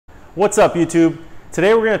What's up, YouTube?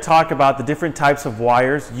 Today we're going to talk about the different types of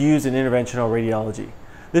wires used in interventional radiology.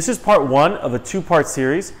 This is part one of a two-part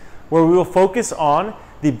series where we will focus on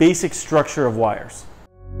the basic structure of wires.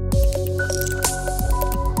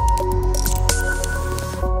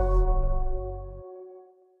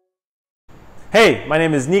 Hey, my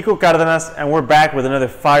name is Nico Cardenas and we're back with another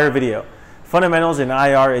fire video, Fundamentals in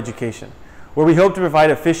IR Education, where we hope to provide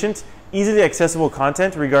efficient, easily accessible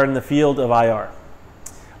content regarding the field of IR.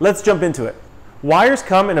 Let's jump into it. Wires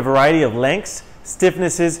come in a variety of lengths,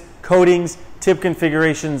 stiffnesses, coatings, tip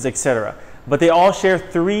configurations, etc. But they all share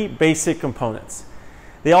three basic components.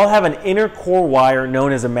 They all have an inner core wire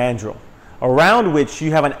known as a mandrel, around which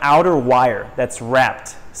you have an outer wire that's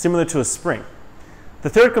wrapped, similar to a spring. The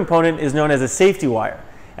third component is known as a safety wire,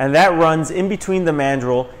 and that runs in between the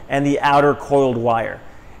mandrel and the outer coiled wire,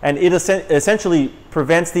 and it essentially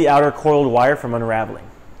prevents the outer coiled wire from unraveling.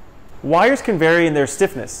 Wires can vary in their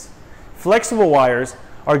stiffness. Flexible wires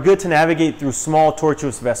are good to navigate through small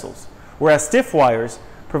tortuous vessels, whereas stiff wires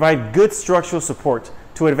provide good structural support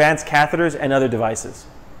to advanced catheters and other devices.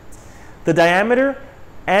 The diameter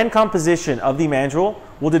and composition of the mandrel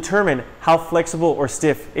will determine how flexible or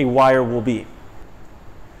stiff a wire will be.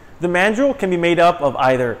 The mandrel can be made up of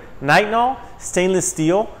either nitinol, stainless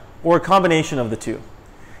steel, or a combination of the two.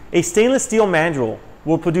 A stainless steel mandrel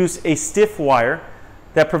will produce a stiff wire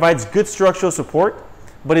that provides good structural support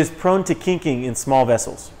but is prone to kinking in small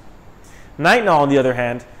vessels. Nitinol, on the other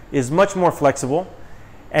hand, is much more flexible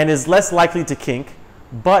and is less likely to kink,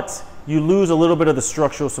 but you lose a little bit of the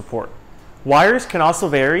structural support. Wires can also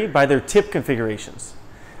vary by their tip configurations.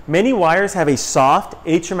 Many wires have a soft,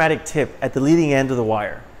 atraumatic tip at the leading end of the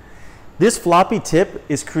wire. This floppy tip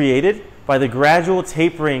is created by the gradual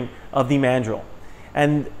tapering of the mandrel,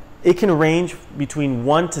 and it can range between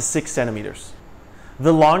 1 to 6 centimeters.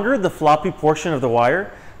 The longer the floppy portion of the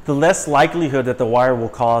wire, the less likelihood that the wire will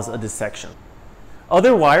cause a dissection.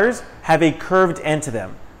 Other wires have a curved end to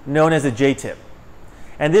them, known as a J-tip,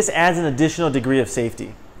 and this adds an additional degree of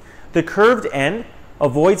safety. The curved end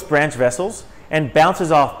avoids branch vessels and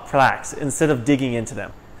bounces off plaques instead of digging into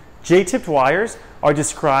them. J-tipped wires are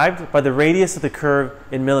described by the radius of the curve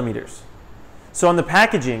in millimeters. So on the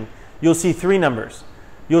packaging, you'll see three numbers.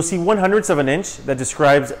 You'll see 1/100ths of an inch that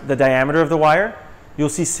describes the diameter of the wire. You'll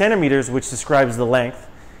see centimeters, which describes the length,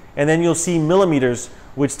 and then you'll see millimeters,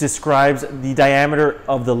 which describes the diameter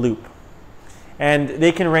of the loop. And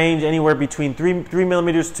they can range anywhere between 3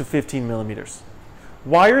 millimeters to 15 millimeters.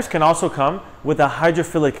 Wires can also come with a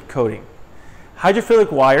hydrophilic coating. Hydrophilic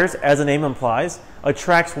wires, as the name implies,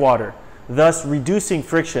 attracts water, thus reducing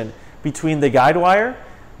friction between the guide wire,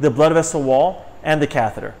 the blood vessel wall, and the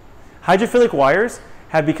catheter. Hydrophilic wires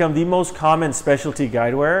have become the most common specialty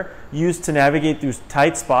guide wire used to navigate through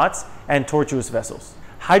tight spots and tortuous vessels.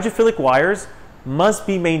 Hydrophilic wires must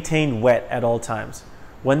be maintained wet at all times.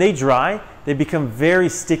 When they dry, they become very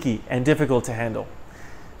sticky and difficult to handle.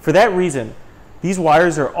 For that reason, these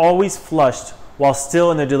wires are always flushed while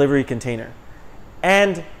still in their delivery container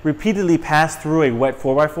and repeatedly pass through a wet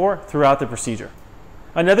 4x4 throughout the procedure.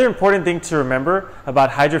 Another important thing to remember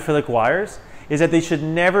about hydrophilic wires is that they should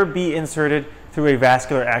never be inserted through a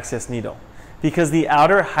vascular access needle, because the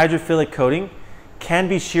outer hydrophilic coating can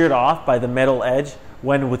be sheared off by the metal edge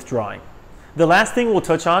when withdrawing. The last thing we'll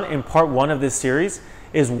touch on in part one of this series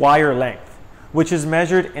is wire length, which is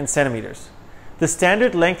measured in centimeters. The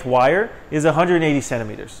standard length wire is 180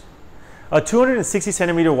 centimeters. A 260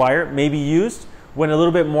 centimeter wire may be used when a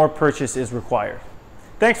little bit more purchase is required.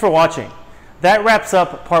 Thanks for watching. That wraps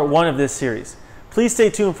up part one of this series. Please stay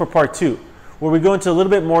tuned for part two, where we go into a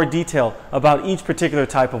little bit more detail about each particular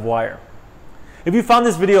type of wire. If you found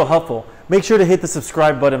this video helpful, make sure to hit the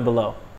subscribe button below.